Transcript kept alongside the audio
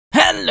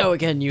Hello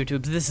again,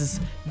 YouTube. This is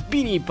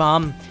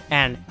BeenieBomb,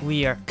 and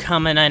we are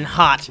coming in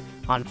hot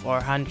on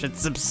 400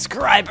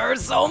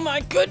 subscribers. Oh my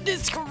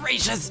goodness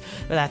gracious!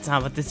 But that's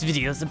not what this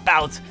video is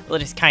about. Well,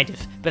 it is kind of,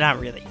 but not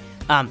really.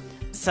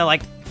 So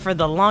like, for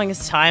the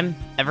longest time,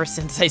 ever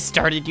since I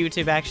started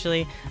YouTube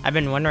actually, I've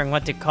been wondering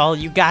what to call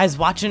you guys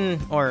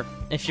watching, or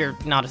if you're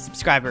not a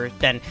subscriber,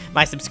 then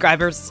my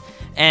subscribers.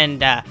 And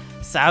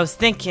so I was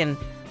thinking,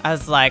 I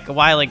was like, a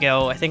while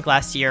ago, I think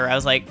last year, I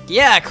was like,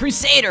 yeah,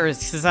 Crusaders,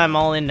 because I'm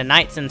all into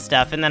knights and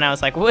stuff, and then I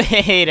was like,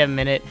 wait a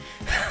minute,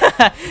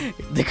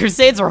 the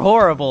Crusades were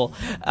horrible.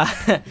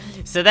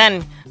 So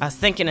then, I was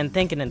thinking, and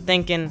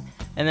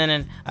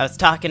then I was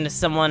talking to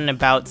someone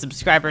about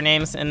subscriber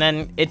names, and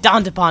then it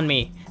dawned upon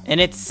me, and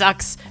it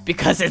sucks,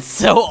 because it's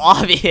so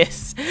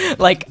obvious.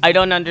 Like, I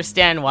don't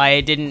understand why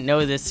I didn't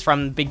know this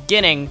from the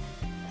beginning,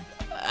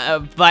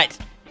 but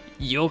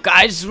you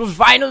guys will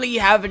finally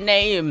have a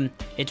name.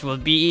 It will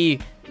be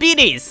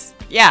Beenies.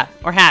 Yeah,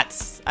 or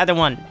hats. Either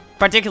one.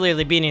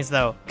 Particularly beanies,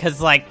 though.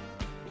 Because, like,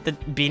 the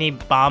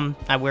BeenieBomb,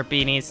 I wear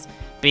beanies.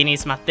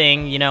 Beanies my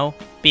thing, you know.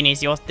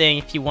 Beanies your thing.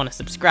 If you want to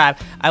subscribe,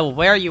 I will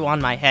wear you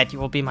on my head. You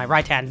will be my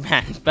right-hand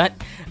man. But,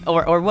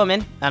 or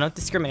woman. I don't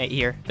discriminate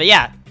here. But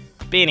yeah,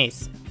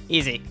 beanies.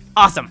 Easy.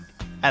 Awesome.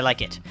 I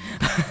like it.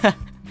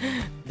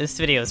 This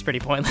video is pretty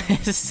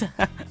pointless.